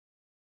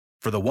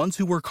For the ones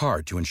who work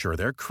hard to ensure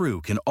their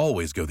crew can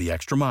always go the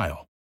extra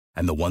mile,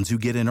 and the ones who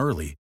get in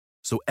early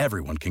so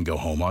everyone can go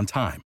home on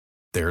time,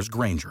 there's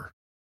Grainger,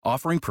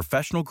 offering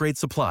professional-grade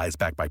supplies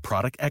backed by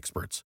product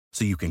experts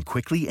so you can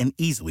quickly and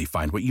easily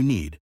find what you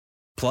need.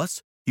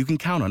 Plus, you can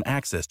count on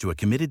access to a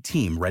committed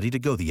team ready to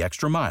go the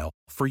extra mile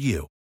for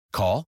you.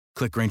 Call,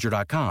 click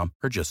Grainger.com,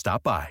 or just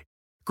stop by.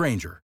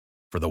 Grainger,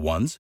 for the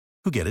ones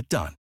who get it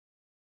done.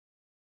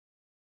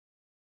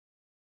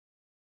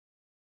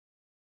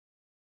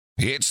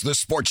 It's the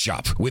Sports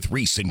Shop with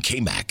Reese and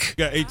Kmac.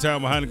 Got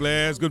A-Town behind the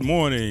glass. Good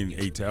morning,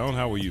 A-Town.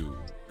 How are you?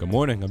 Good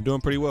morning. I'm doing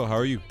pretty well. How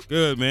are you?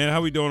 Good, man.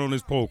 How we doing on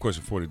this poll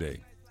question for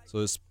today? So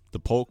it's the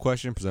poll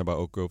question presented by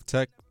Oak Grove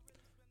Tech.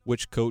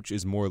 Which coach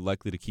is more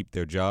likely to keep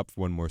their job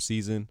for one more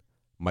season,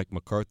 Mike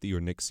McCarthy or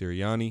Nick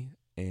Sirianni?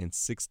 And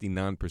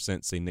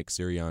 69% say Nick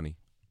Sirianni.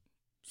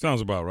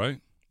 Sounds about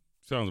right.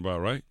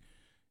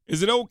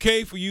 Is it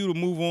okay for you to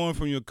move on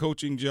from your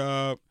coaching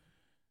job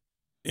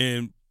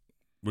and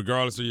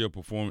regardless of your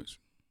performance?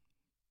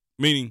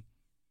 Meaning,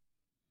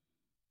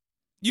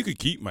 you could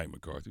keep Mike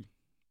McCarthy.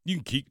 You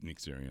can keep Nick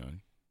Sirianni.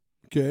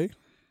 Okay.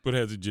 But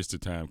has it just the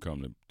time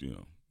come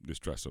to,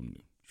 just try something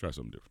new, try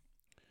something different?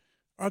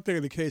 I think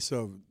in the case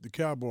of the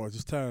Cowboys,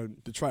 it's time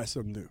to try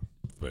something new.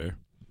 Fair.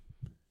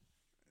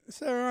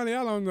 Sirianni,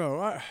 I don't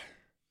know.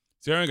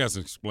 Sirianni got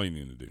some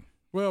explaining to do.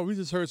 Well, we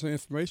just heard some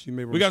information.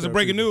 We got some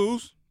breaking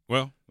news.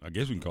 Well, I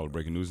guess we can call it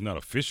breaking news. It's not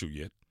official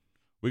yet.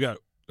 We got,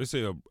 let's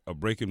say, a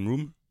breaking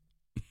rumor.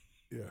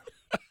 Yeah.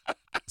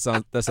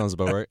 That sounds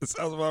about right. That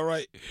sounds about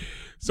right.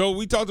 So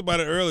we talked about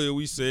it earlier.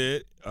 We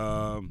said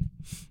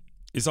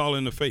it's all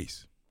in the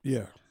face.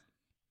 Yeah.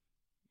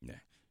 Yeah.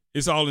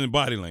 It's all in the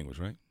body language,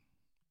 right?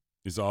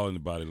 It's all in the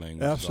body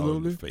language.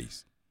 Absolutely. It's all in the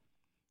face.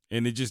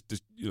 And it just,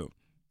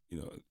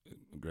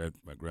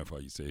 my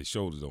grandfather used to say his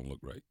shoulders don't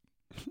look right.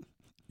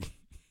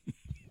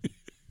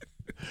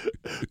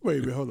 Wait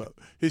a minute, hold up.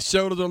 His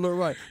shoulders don't look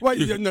right. Wait,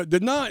 the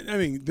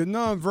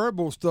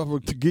nonverbal stuff will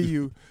to give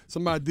you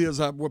some ideas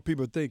of what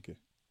people are thinking.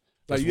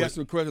 Like you ask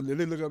them a question,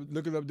 they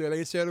look it up there, they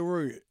ain't said a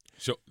word.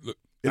 Look,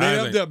 it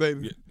ain't up there,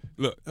 baby. Yeah,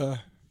 look,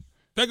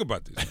 think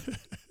about this,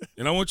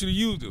 and I want you to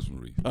use this one,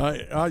 Reese.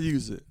 I'll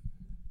use it.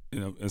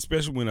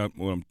 Especially when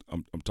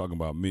I'm talking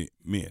about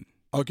men.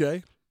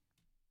 Okay.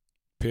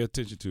 Pay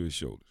attention to his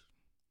shoulders.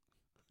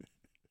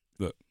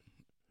 Look,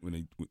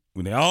 when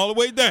they all the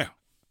way down.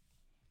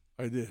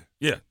 I did.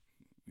 Yeah.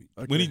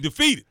 Okay. When he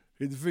defeated.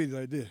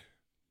 I did.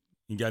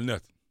 He got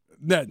nothing.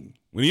 Nothing.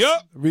 When he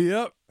up.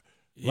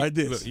 Like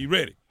this. Look, he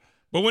ready.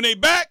 But when they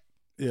back.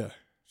 Yeah.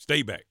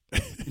 Stay back.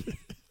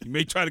 He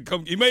may try to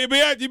come. He may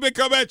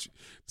come at you.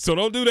 So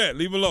don't do that.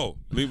 Leave alone.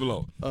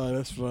 Oh,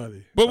 that's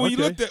funny. But when you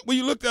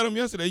looked at him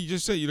yesterday, you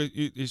just said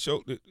it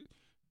showed that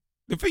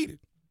defeated.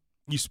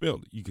 You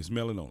smelled it. You can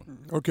smell it on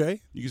him.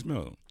 Okay. You can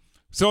smell it.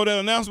 So that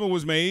announcement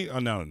was made.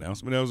 Not an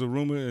announcement. There was a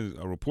rumor,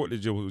 a report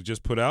that was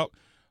just put out.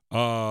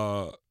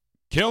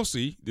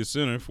 Kelce, the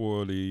center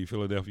for the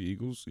Philadelphia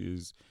Eagles,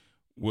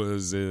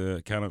 was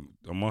kind of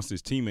amongst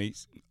his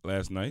teammates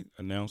last night,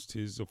 announced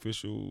his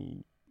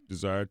official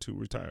desire to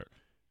retire.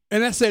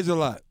 And that says a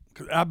lot.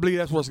 I believe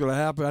that's what's going to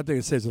happen. I think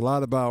it says a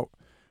lot about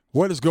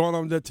what is going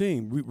on with that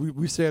team.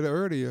 We said it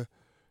earlier.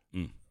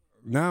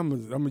 Now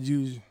I'm going to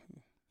use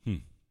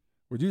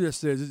what you just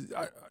said.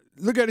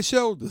 Look at his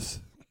shoulders.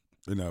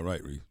 They're not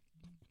right, Reese.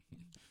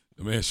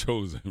 The man's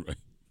shoulders ain't right.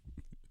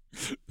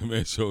 The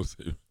man's shoulders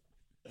ain't right.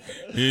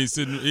 He ain't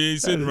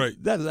sitting right.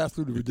 That is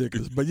absolutely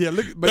ridiculous. But yeah,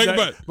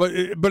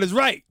 but it's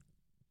right.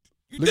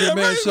 Look at the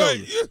man's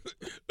shoulders. Right.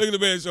 Look at the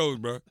man's shoulders,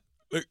 bro.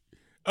 Look,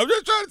 I'm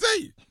just trying to tell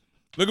you.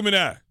 Look him in the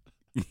eye.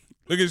 Look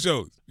at his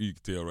shoulders. You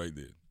can tell right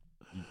there.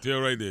 You can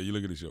tell right there. You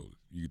look at his shoulders.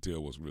 You can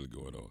tell what's really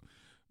going on.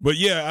 But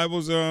yeah, I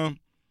was.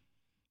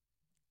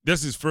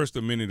 That's his first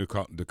amendment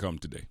to come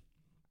today.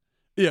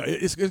 Yeah,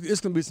 it's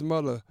gonna be some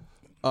other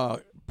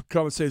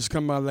conversations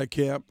coming out of that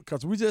camp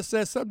because we just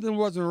said something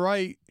wasn't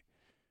right.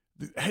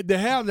 They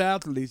have the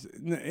athletes,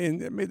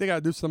 and they got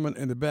to do something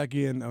in the back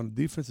end on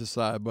the defensive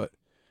side. But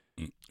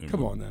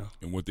come on now.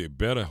 And what they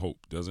better hope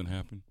doesn't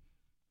happen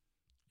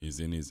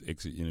is in his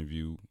exit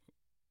interview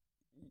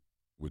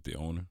with the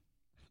owner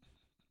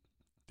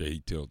that he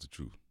tells the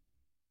truth.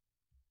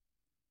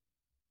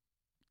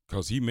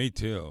 Because he may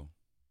tell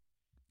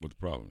what the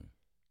problem is.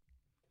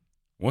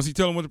 Once he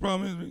tell him what the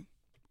problem is,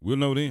 we'll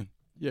know then.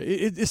 Yeah,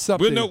 it's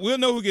something. We'll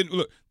know who can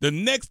look. The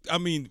next,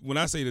 when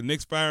I say the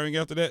next firing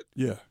after that,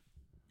 yeah,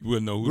 we'll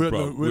know who the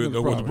problem. We'll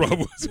know what the problem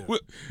was.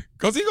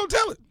 Because he's gonna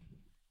tell it.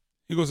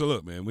 He goes, so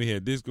look, man, we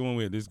had this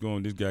going. This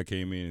guy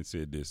came in and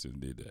said this and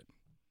did that.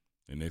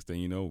 And next thing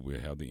you know, we'll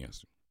have the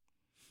answer.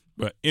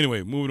 But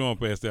anyway, moving on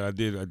past that, I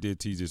did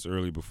tease this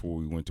early before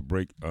we went to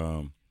break.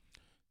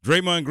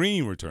 Draymond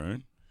Green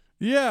returned.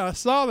 Yeah, I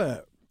saw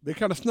that. They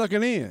kind of snuck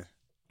it in.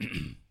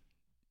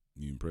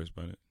 You impressed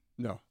by that?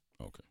 No.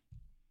 Okay.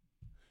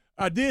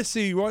 I did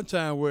see one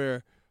time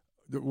where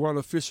one of the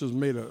officials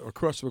made a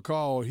questionable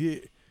call.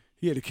 He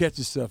had to catch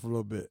himself a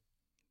little bit.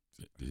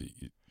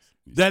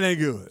 That ain't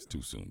good. It's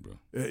too soon, bro.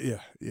 Yeah.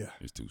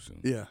 It's too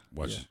soon. Yeah.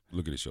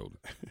 Look at his shoulder.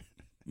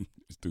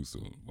 It's too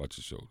soon. Watch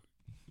your shoulder.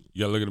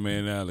 You got to look at the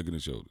man now, look at the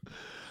shoulder.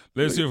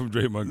 Let's hear from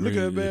Draymond Green. Look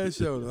at the man's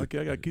shoulder. Okay,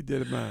 I got to keep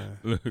that in mind.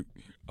 Look, I'm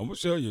going to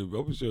show you.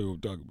 what I'm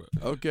talking about.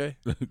 Okay.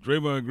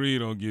 Draymond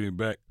Green on getting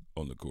back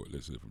on the court.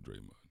 Let's hear from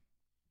Draymond.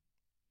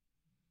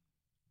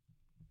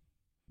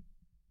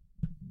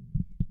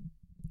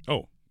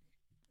 Oh,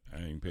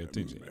 I ain't paying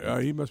attention.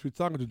 He must be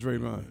talking to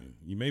Draymond.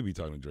 You may be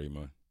talking to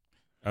Draymond.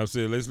 I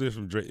said, let's hear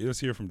from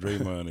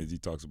Draymond as he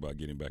talks about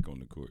getting back on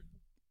the court.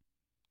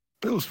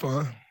 It was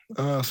fun.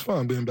 It's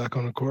fun being back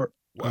on the court.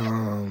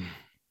 Wow.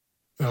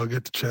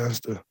 Get the chance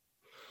to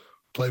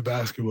play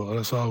basketball.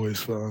 That's always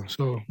fun.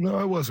 So, no,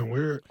 it wasn't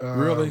weird.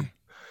 Really?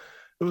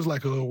 It was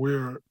like a little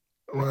weird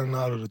running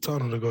out of the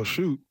tunnel to go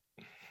shoot,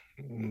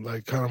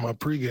 like kind of my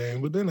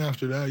pregame. But then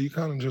after that, you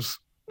kind of just,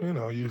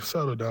 you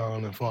settle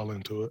down and fall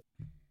into it.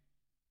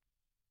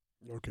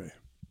 Okay.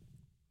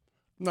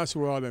 I'm not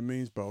sure what all that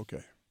means, but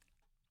okay.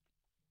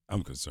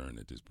 I'm concerned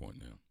at this point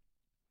now.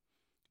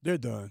 They're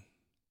done.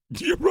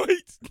 You're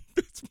right.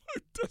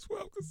 That's why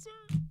I'm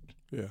concerned.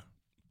 Yeah,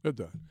 they're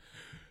done.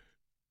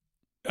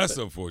 That's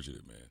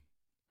unfortunate, man.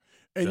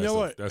 And you know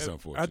what? That's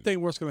unfortunate. I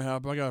think what's going to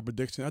happen, I got a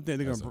prediction. I think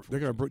they're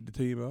going to break the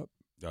team up.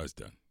 No, it's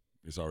done.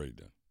 It's already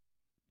done.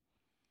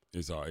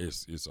 It's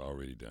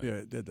already done.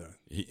 Yeah, they're done.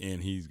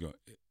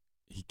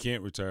 He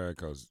can't retire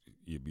because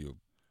he'd be an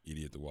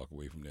idiot to walk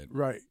away from that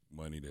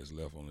money that's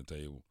left on the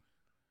table.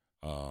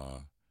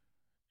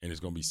 And it's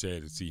going to be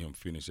sad to see him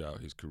finish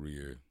out his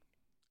career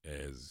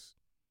as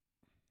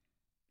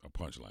a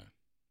punchline.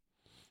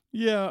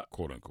 Yeah,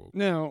 quote unquote.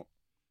 Now,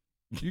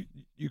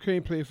 you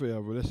can't play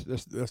forever.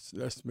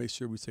 Let's make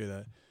sure we say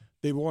that.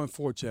 They won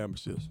 4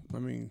 championships. I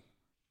mean,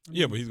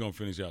 yeah, but he's gonna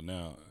finish out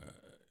now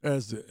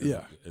as the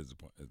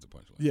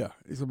punchline. Yeah,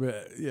 it's gonna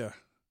be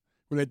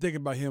When they think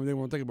about him, they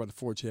won't think about the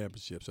 4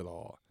 championships at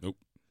all.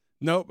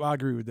 Nope. I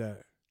agree with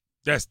that.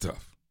 That's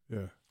tough.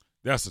 Yeah,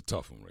 that's a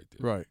tough one right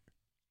there. Right.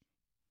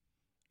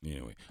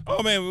 Anyway,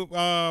 oh man,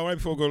 right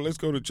before we go, let's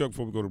go to Chuck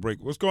before we go to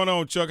break. What's going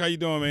on, Chuck? How you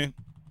doing, man?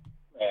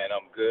 Man,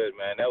 I'm good,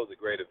 man. That was a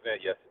great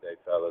event yesterday,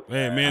 fellas.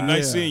 Hey, man,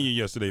 nice seeing you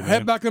yesterday, man. I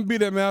had back and be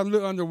there, man. I was a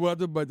little under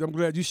weather, but I'm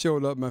glad you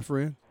showed up, my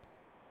friend.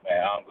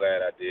 Man, I'm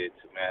glad I did,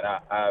 too, man.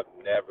 I've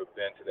never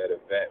been to that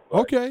event.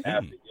 But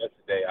after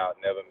yesterday, I'll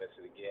never miss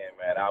it again,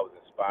 man. I was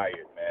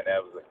inspired, man.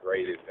 That was a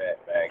great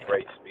event, man.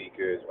 Great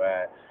speakers,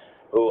 man.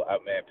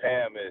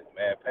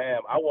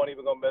 Pam, I wasn't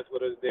even going to mess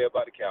with her today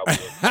about the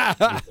Cowboys. I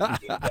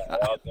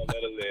was going to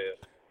let her live.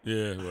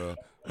 Yeah,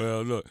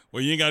 well, look.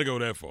 Well, you ain't got to go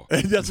that far.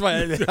 That's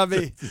right. I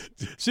mean,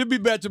 she'll be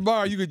back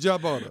tomorrow. You can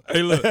jump on her.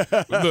 Hey, look.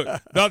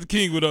 Dr.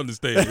 King would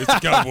understand. It's the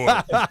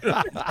Cowboys.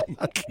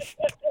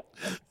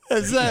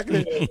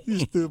 Exactly. You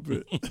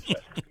stupid.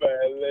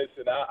 Man,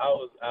 listen, I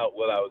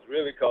was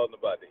really calling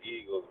about the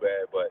Eagles,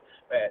 man. But,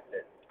 man,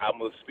 I'm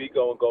going to speak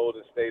on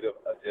Golden State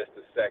just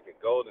a second.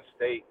 Golden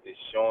State is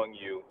showing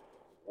you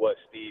what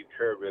Steve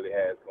Kerr really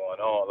has going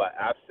on. Like,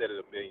 I've said it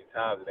a million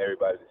times, and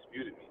everybody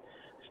disputed me.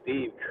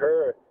 Steve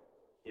Kerr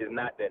is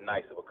not that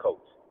nice of a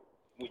coach.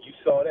 When you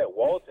saw that,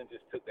 Walton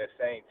just took that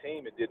same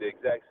team and did the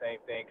exact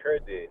same thing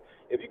Kerr did.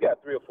 If you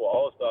got 3 or 4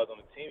 All-Stars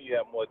on the team, you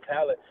have more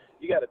talent.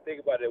 You got to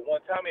think about it. At one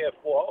time, you had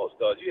 4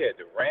 All-Stars. You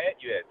had Durant,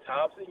 you had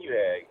Thompson, you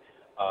had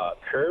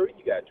Curry,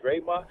 you got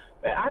Draymond.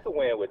 Man, I could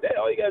win with that.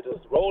 All you got to do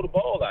is roll the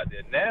ball out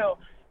there. Now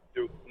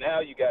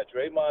you got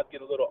Draymond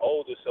getting a little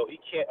older, so he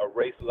can't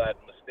erase a lot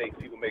of mistakes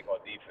people make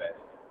on defense.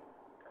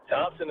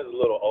 Thompson is a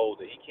little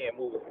older. He can't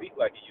move his feet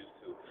like he used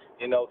to,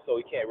 so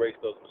he can't erase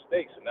those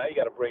mistakes. So now you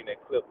got to bring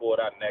that clipboard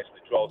out and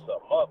actually draw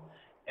something up.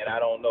 And I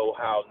don't know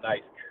how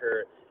nice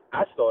Kerr –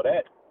 I saw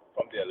that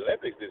from the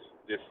Olympics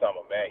this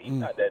summer, man. He's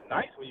not that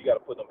nice when you got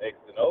to put them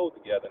X's and O's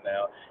together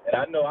now. And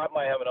I know I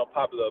might have an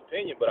unpopular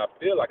opinion, but I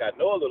feel like I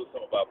know a little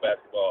something about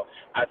basketball.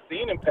 I've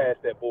seen him pass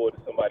that board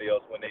to somebody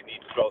else when they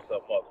need to draw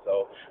something up.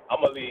 So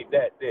I'm going to leave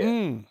that there.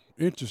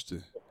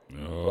 Interesting.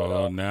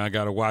 Oh, now I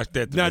got to watch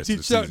that. Now see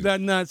Chuck.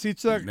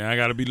 Now I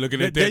got to be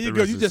looking at that. There you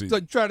go. You just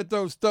try to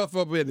throw stuff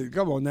up in it.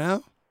 Come on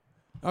now.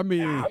 I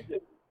mean, I'm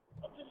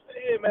just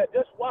saying, man.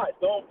 Just watch.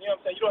 Don't you know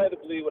what I'm saying? You don't have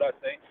to believe what I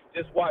say.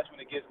 Just watch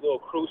when it gets a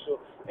little crucial,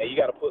 and you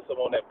got to put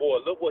something on that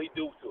board. Look what he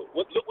do to it.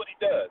 Look what he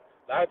does.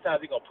 A lot of times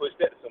he's gonna push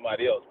that to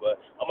somebody else,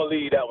 but I'm gonna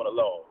leave that one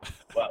alone.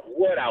 But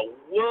what I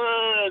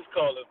was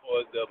calling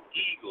for is the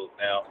Eagles.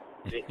 Now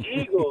the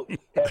Eagles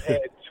have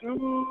had 2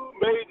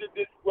 major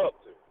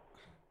disruptors.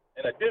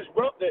 And a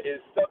disruptor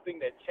is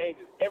something that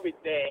changes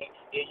everything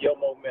in your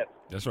momentum.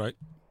 That's right.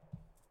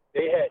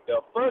 They had the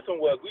first one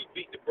was we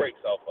beat the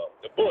brakes off of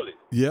the bullies.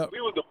 Yeah.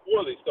 We were the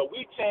bullies, so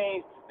we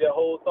changed their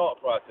whole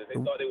thought process. They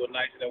thought they were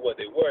nicer than what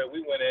they were. And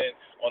we went in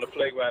on the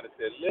playground and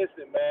said,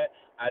 "Listen, man,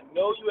 I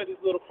know you at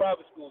this little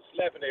private school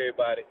slapping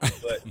everybody,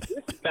 but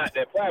this is not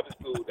that private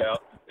school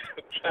now."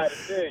 I'm trying to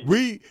tell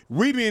you.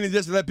 We mean it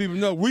just to let people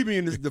know. We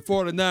mean the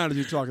 49ers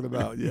you're talking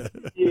about. Yeah.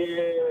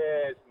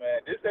 Yes, man.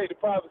 This ain't the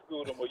private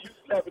school no more. You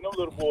slapping them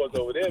little boys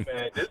over there,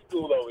 man. This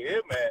school over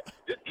here, man.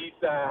 This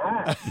Eastside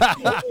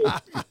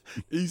High.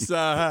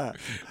 Eastside High.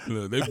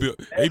 Look,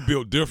 they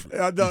built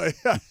different. I know.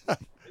 It's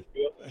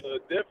built a little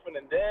different.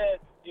 And then,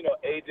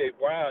 A.J.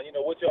 Brown Brown,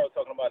 what y'all was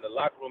talking about in the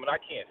locker room, and I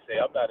can't say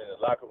I'm not in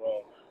the locker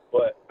room,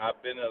 but I've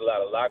been in a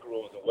lot of locker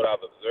rooms, and what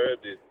I've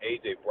observed is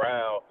A.J.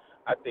 Brown,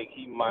 I think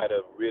he might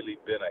have really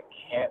been a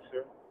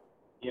cancer,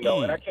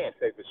 and I can't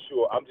say for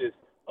sure. I'm just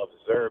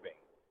observing.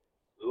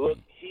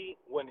 Look,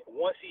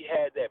 once he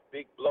had that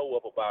big blow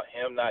up about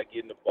him not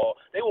getting the ball,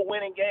 they were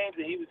winning games,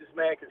 and he was just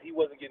mad because he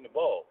wasn't getting the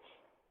ball.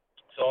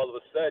 So all of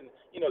a sudden,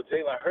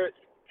 Jalen Hurts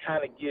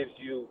kind of gives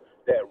you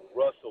that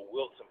Russell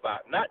Wilson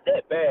vibe. Not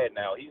that bad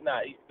now. He's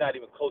not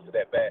even close to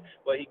that bad,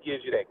 but he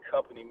gives you that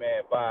company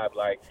man vibe.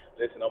 Like,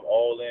 listen, I'm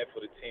all in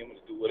for the team to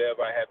do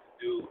whatever I have to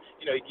do.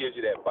 He gives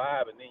you that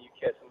vibe, and then you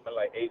catch somebody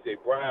like A.J.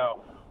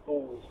 Brown,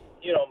 who's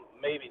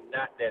maybe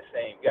not that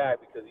same guy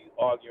because he's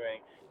arguing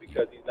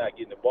because he's not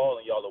getting the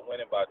ball and y'all are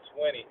winning by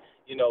 20.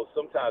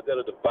 Sometimes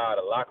that'll divide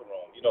a locker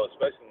room.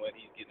 Especially when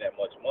he's getting that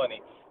much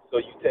money. So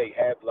you take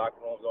half the locker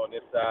rooms on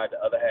this side, the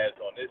other half's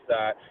on this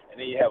side, and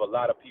then you have a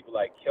lot of people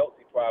like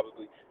Kelce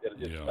probably that are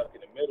just stuck in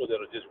the middle that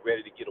are just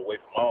ready to get away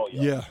from all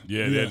y'all.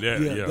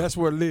 Yeah. That's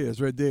where it is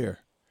right there.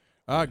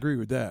 I agree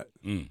with that.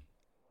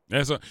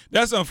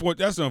 That's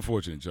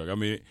unfortunate, Chuck. I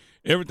mean,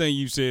 everything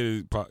you said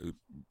is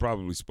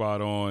probably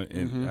spot on,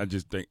 and I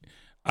just think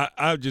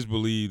I just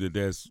believe that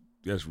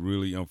that's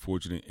really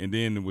unfortunate. And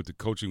then with the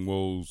coaching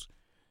woes,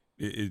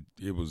 it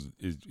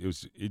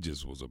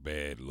just was a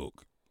bad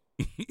look.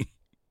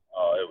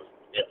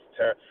 It was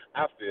terrible.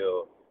 I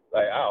feel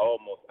like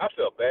I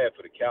felt bad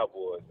for the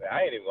Cowboys.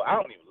 I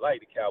don't even like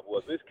the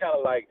Cowboys. It's kind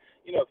of like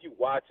if you're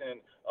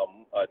watching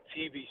a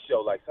TV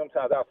show, like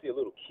sometimes I'll see a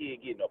little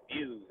kid getting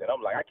abused, and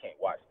I'm like, I can't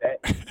watch that.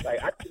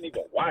 Like I couldn't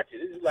even watch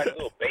it. This is like a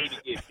little baby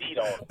get beat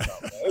on or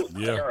something. It was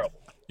terrible.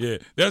 Yeah,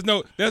 there's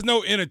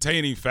no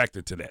entertaining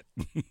factor to that.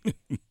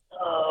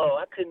 Oh,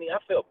 I couldn't. I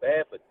felt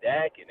bad for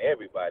Dak and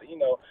everybody,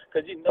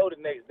 because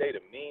the next day the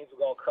memes were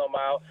gonna come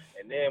out,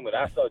 and then when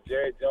I saw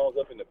Jerry Jones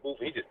up in the booth,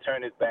 he just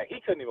turned his back. He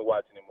couldn't even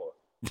watch anymore.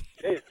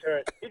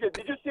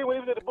 Did you see when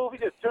he was in the booth? He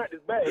just turned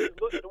his back. He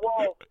just looked at the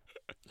wall.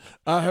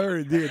 I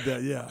heard he did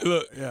that. Yeah.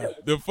 Look,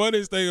 the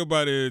funniest thing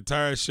about the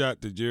entire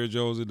shot to Jerry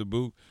Jones in the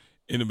booth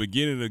in the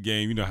beginning of the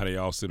game, you know how they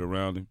all sit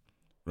around him,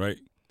 right?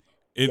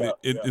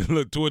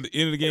 Look, toward the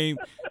end of the game,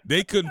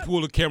 they couldn't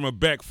pull the camera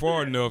back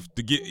far enough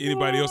to get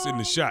anybody else in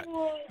the shot.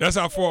 That's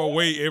how far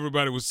away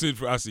everybody was sitting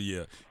for. I said,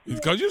 yeah.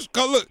 Because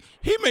look,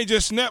 he may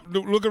just snap,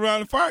 look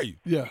around and fire you.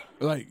 Yeah,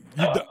 like,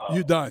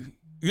 you done.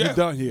 Yeah. You're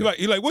done here.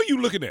 He like, what are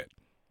you looking at?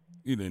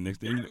 Next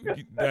thing,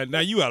 now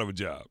you out of a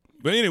job.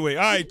 But anyway,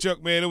 all right,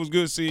 Chuck, man, it was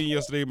good seeing you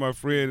yesterday, my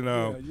friend.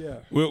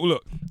 And well,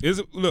 look,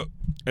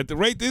 at the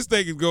rate this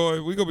thing is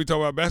going, we're going to be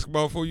talking about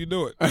basketball before you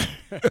do it.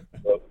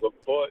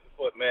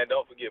 But man,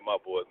 don't forget my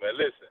boys, man.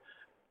 Listen,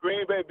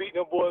 Green Bay beating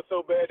them boys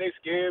so bad, they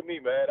scared me,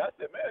 man. I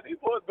said, man, these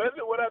boys better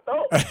than what I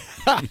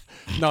thought.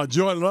 No,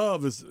 Jordan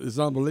Love is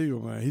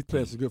unbelievable, man. He's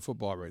playing some good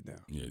football right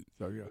now. Yeah.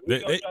 So, yeah. We're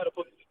going to try to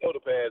put the shoulder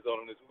pads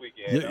on him this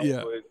weekend.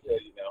 Yeah.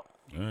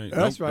 All right.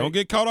 That's right. Don't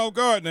get caught off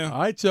guard now.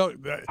 All right, Chuck.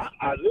 Listen,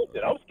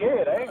 I'm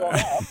scared. I ain't going to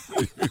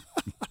lie.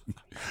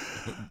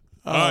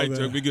 All right,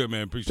 Chuck. Be good,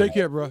 man. Appreciate it. Take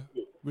care, bro.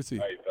 We'll see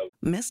you.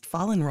 Missed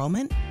fall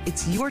enrollment?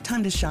 It's your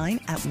time to shine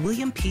at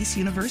William Peace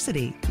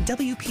University.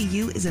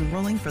 WPU is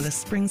enrolling for the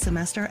spring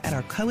semester at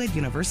our co-ed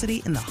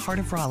university in the heart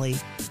of Raleigh.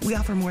 We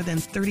offer more than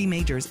 30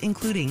 majors,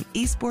 including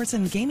esports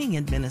and gaming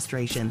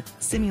administration,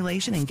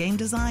 simulation and game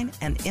design,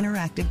 and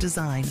interactive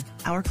design.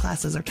 Our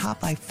classes are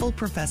taught by full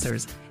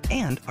professors,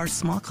 and our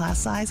small class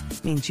size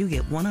means you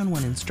get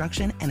one-on-one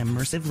instruction and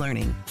immersive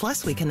learning.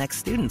 Plus, we connect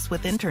students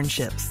with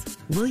internships.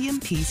 William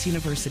Peace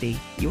University,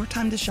 your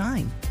time to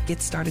shine.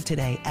 Get started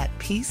today at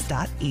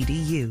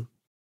peace.edu.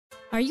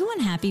 Are you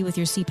unhappy with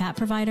your CPAP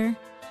provider?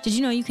 Did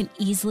you know you can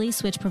easily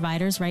switch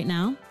providers right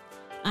now?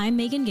 I'm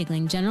Megan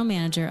Gigling, General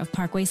Manager of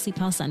Parkway Sleep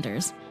Health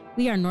Centers.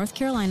 We are North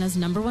Carolina's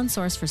 #1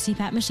 source for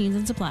CPAP machines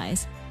and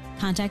supplies.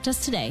 Contact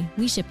us today.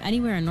 We ship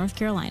anywhere in North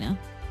Carolina.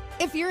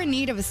 If you're in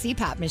need of a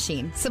CPAP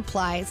machine,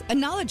 supplies, a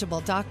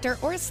knowledgeable doctor,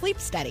 or a sleep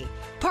study,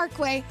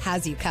 Parkway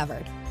has you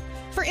covered.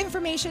 For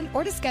information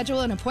or to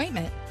schedule an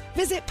appointment,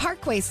 visit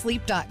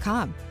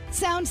parkwaysleep.com.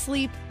 Sound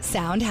sleep,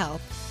 sound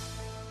health.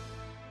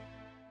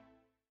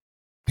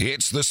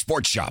 It's the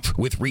Sports Shop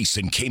with Reese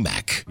and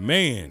Kmac.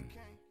 Man,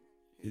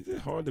 is it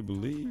hard to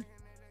believe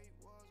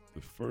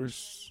the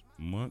first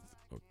month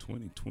of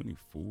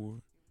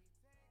 2024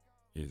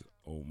 is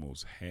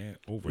almost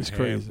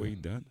halfway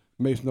done?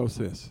 Makes no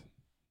sense.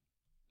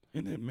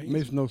 Isn't that amazing?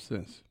 Makes no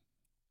sense.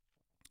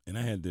 And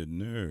I had the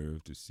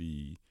nerve to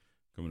see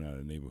coming out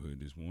of the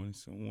neighborhood this morning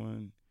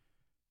someone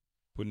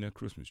putting their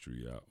Christmas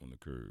tree out on the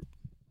curb.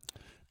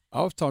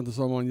 I was talking to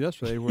someone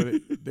yesterday where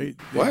they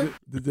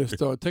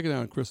started taking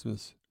down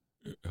Christmas.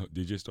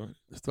 Did you start?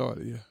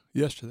 Started, yeah,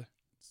 yesterday.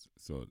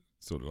 So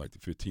like the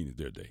 15th is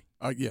their day.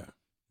 Yeah.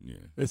 Yeah.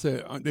 They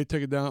said they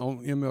take it down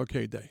on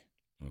MLK Day.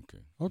 Okay.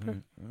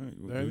 Okay. All right.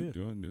 Well, there it is.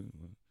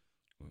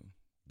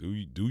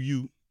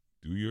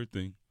 Do your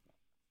thing.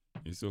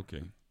 It's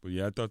okay. But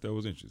yeah, I thought that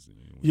was interesting.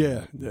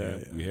 Yeah.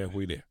 We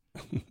halfway there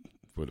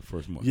for the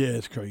first month. Yeah,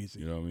 it's crazy.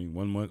 You know what I mean?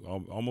 1 month,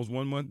 almost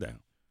 1 month down.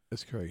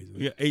 It's crazy.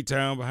 We got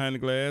A-Town behind the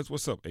glass.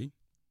 What's up, A?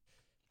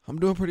 I'm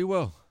doing pretty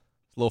well.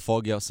 It's a little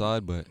foggy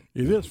outside, but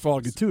it is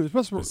foggy too.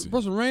 It's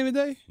supposed to rain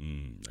today.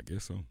 I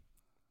guess so.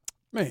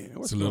 Man,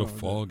 it's a little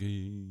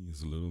foggy.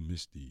 It's a little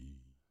misty.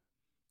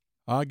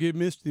 I get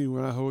misty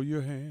when I hold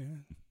your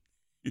hand.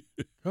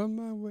 Come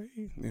my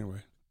way.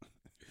 Anyway.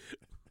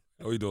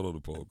 How you doing on the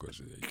poll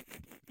question?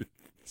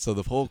 So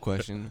the poll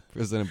question,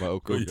 presented by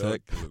Oak Grove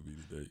Tech.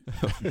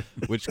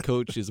 Which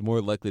coach is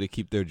more likely to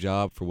keep their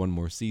job for one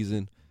more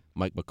season?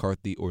 Mike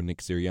McCarthy or Nick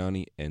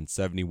Sirianni? And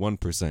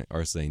 71%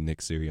 are saying Nick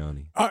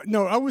Sirianni.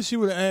 No, I wish he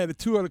would have added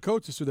 2 other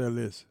coaches to that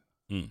list.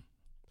 Who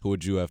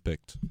would you have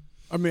picked?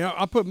 I mean,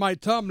 I put Mike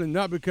Tomlin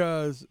not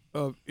because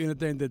of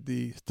anything that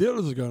the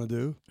Steelers are going to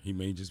do. He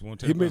may just want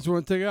to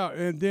take out.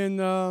 And then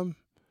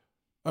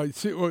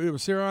it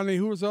was Sirianni.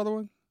 Who was the other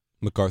one?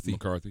 McCarthy.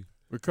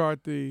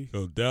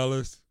 So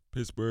Dallas,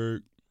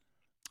 Pittsburgh,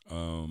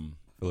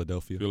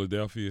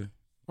 Philadelphia.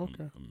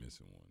 Okay. I'm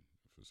missing one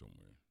for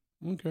somewhere.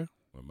 Okay.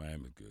 Well,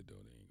 Miami's good, though.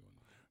 They ain't going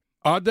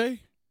to. Are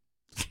they?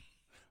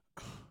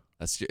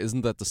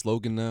 Isn't that the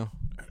slogan now?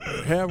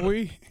 Have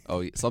we?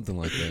 Oh, something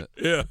like that.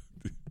 Yeah.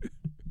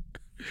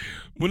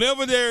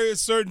 Whenever there is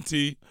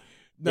certainty,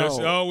 there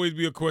should always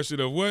be a question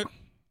of what?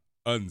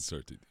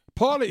 Uncertainty.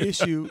 Part of the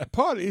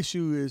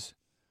issue is,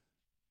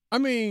 I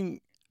mean,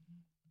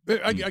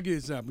 I get an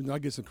example. I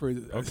get some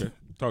crazy. Okay,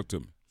 talk to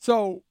me.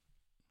 So,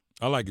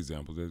 I like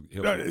examples. It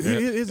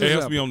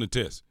helps me on the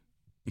test.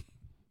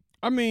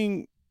 I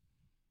mean,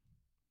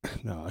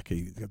 no, I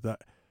can't get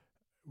that.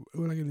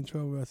 When I get in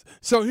trouble,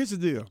 so here's the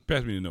deal.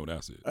 Pass me the note. I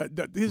said.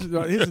 Here's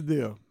the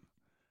deal.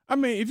 I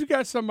mean, if you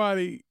got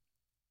somebody,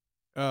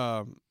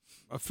 a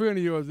friend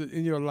of yours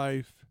in your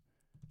life,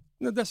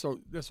 that's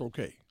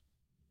okay.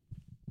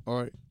 All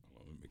right.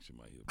 Well, let me make sure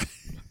my ear.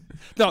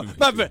 No,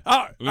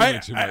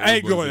 I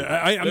ain't going there.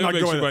 I'm not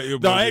going there.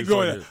 No, I ain't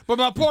going there. But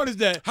my point is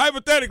that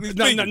hypothetically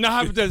speaking, not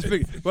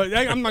hypothetically speaking. But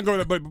I'm not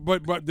going there.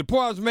 But the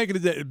point I was making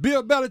is that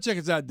Bill Belichick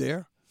is out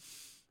there,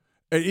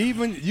 and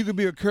even you could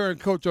be a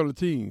current coach on the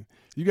team.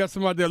 You got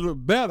somebody that look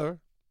better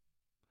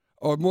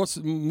or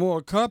more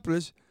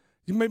accomplished.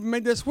 You may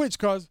make that switch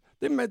because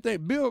they may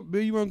think, Bill,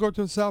 you want to go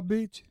to the South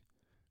Beach?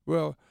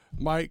 Well,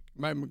 Mike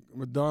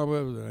McDonald,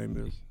 whatever the name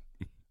is.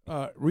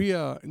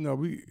 We're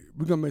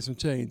gonna make some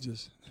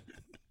changes.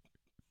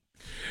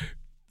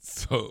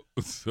 So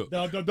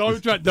don't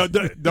even try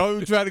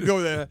to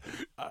go there.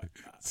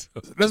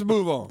 Let's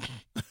move on.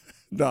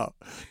 No,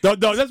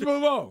 let's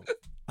move on.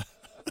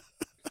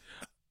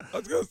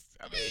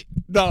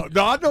 No,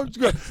 I don't.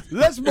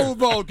 Let's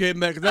move on,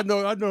 Kmac, because I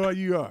know how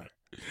you are.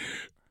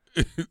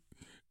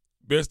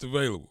 Best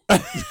available.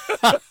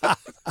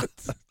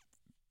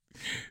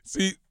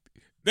 See,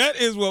 that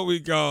is what we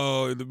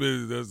call in the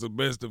business. That's the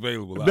best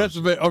available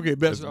option.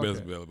 Best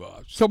available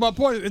option. So my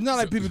point is, it's not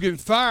like people getting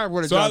fired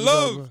when. So I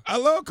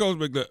love Coach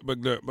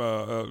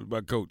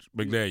Coach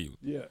McDaniel.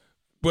 Yeah,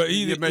 but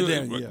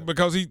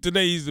because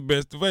today he's the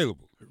best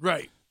available.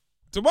 Right.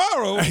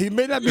 Tomorrow he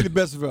may not be the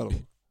best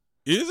available.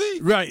 Is he?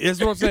 Right. That's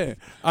what I'm saying.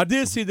 I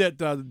did see that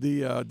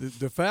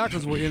the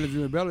Falcons were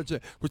interviewing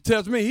Belichick, which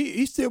tells me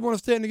he still want to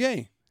stay in the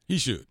game. He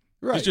should.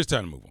 Right. It's just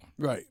time to move on.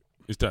 Right.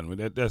 It's time.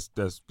 That's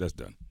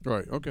done.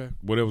 Right. Okay.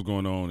 Whatever's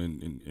going on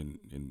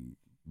in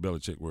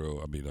Belichick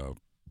world, I mean,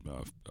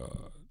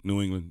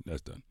 New England,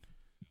 that's done.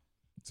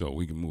 So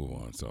we can move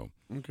on. So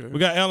okay. We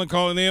got Alan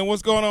calling in.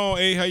 What's going on,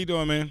 A? How you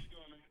doing, man?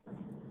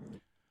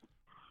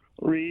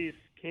 Reese,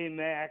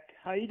 Kmac,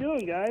 how you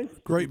doing, guys?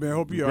 Great, man.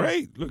 Hope you are.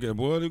 Great. Look at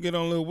boy, we get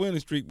on a little winning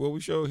streak, boy. We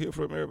sure hear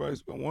from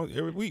everybody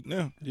every week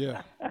now.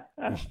 Yeah.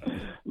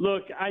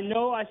 Look, I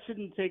know I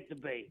shouldn't take the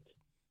bait,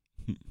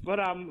 but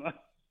I'm.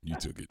 You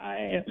took it.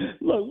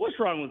 Look, what's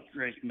wrong with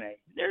Drake Maye?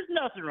 There's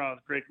nothing wrong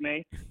with Drake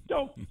Maye.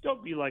 Don't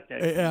be like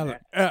that. Hey,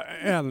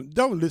 Alan,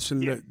 don't listen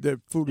to that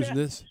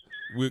foolishness.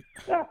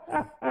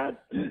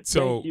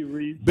 So, thank you,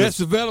 Reese. Best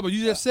available.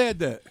 You just said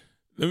that.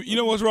 You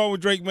know what's wrong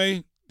with Drake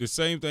Maye? The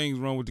same thing's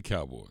wrong with the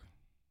Cowboys.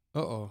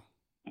 Oh,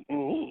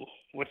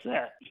 what's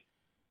that?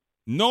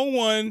 No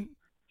one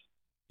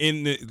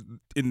in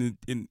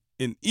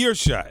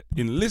earshot,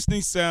 in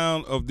listening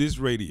sound of this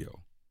radio,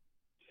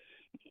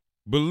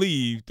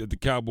 believed that the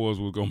Cowboys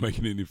were going to make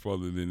it any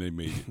further than they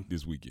made it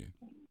this weekend.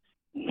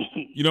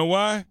 You know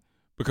why?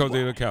 Because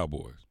they're the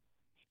Cowboys.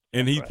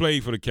 And he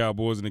played for the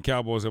Cowboys, and the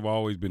Cowboys have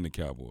always been the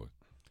Cowboys.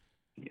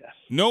 Yes.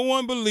 No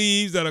one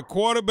believes that a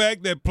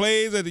quarterback that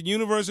plays at the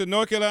University of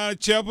North Carolina,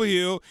 Chapel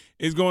Hill,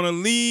 is going to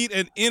lead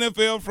an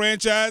NFL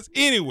franchise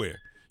anywhere.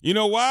 You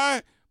know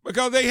why?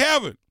 Because they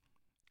haven't,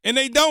 and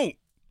they don't.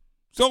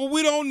 So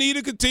we don't need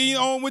to continue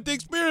on with the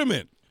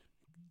experiment.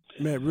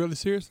 Man, really,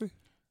 seriously?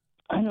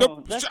 I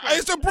know.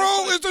 It's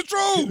the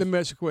truth. Let me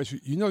ask you a question.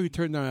 You know you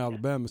turned down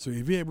Alabama, so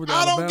if you ain't with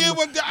I Alabama, don't get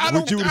what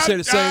would you have said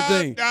the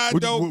same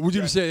thing? Would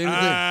you have said anything?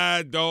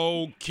 I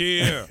don't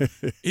care.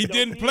 He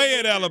didn't play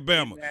at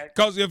Alabama.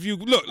 Because if you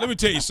look, let me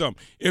tell you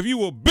something. If you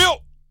were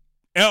built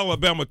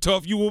Alabama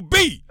tough, you will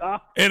be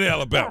in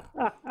Alabama.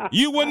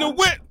 You wouldn't have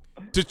went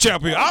to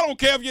Chapel Hill. I don't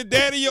care if your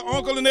daddy, your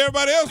uncle, and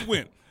everybody else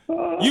went.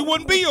 You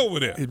wouldn't be over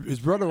there. His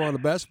brother won a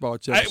basketball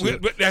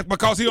championship. That's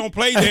because he don't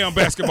play damn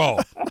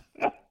basketball.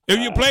 If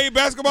you play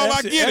basketball,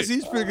 I get it.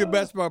 He's a pretty good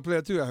basketball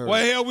player, too, I heard.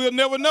 Well, hell, we'll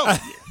never know.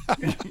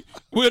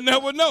 We'll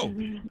never know.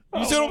 You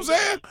see what I'm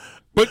saying?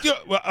 But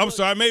I'm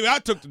sorry. Maybe I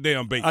took the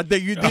damn bait. I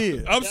think you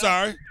did. I'm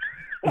sorry.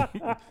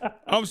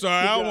 I'm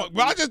sorry.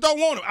 But I just don't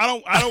want him. I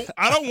don't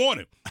want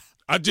him.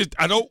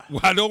 I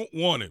don't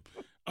want him.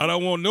 I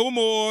don't want no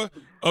more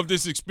of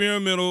this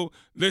experimental.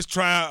 Let's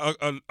try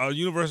a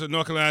University of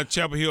North Carolina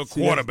Chapel Hill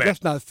quarterback.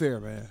 That's not fair,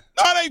 man.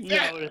 No, it ain't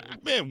fair.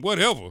 Man,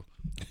 whatever.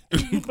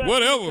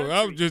 Whatever.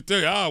 I'm just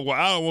telling you,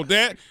 I don't want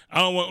that. I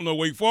don't want no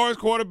Wake Forest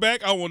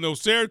quarterback. I don't want no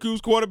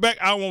Syracuse quarterback.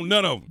 I don't want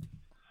none of them.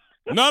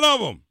 None of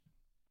them.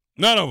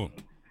 None of them.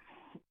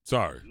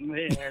 Sorry.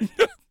 Man.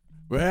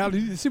 Well,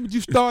 you see what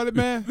you started,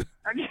 man?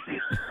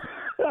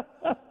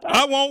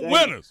 I want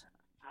winners.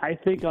 I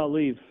think I'll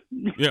leave.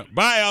 Yeah.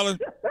 Bye, Alan.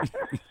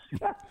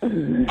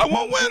 I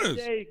want winners.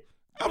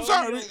 I'm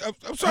sorry.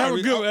 I'm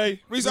sorry,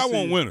 Reese. I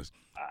want winners.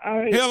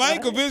 Hell, I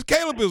ain't convinced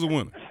Caleb is a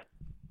winner.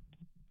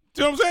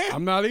 See what I'm saying?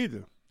 I'm not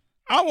either.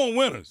 I want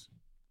winners.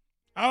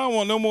 I don't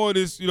want no more of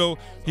this,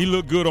 he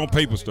look good on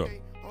paper stuff.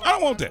 I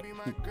don't want that.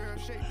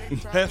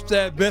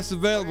 Hashtag best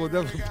available.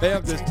 Never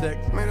have this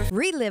text.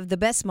 Relive the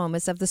best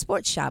moments of the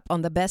Sports Shop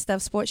on the Best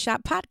of Sports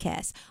Shop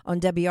podcast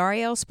on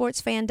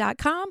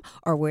WRLSportsFan.com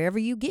or wherever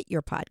you get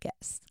your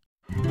podcasts.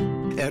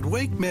 At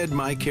WakeMed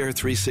MyCare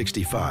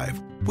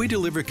 365, we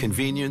deliver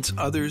convenience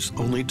others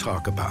only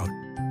talk about.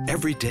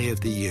 Every day of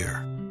the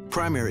year.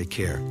 Primary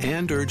care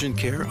and urgent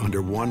care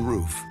under one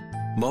roof.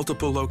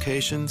 Multiple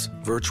locations,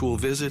 virtual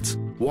visits,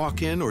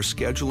 walk-in or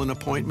schedule an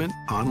appointment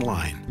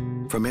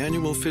online. From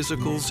annual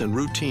physicals and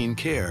routine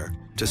care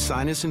to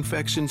sinus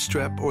infection,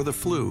 strep, or the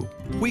flu,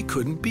 we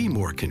couldn't be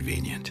more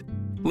convenient.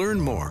 Learn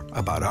more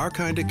about our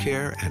kind of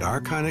care and our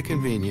kind of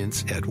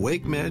convenience at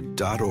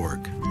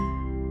wakemed.org.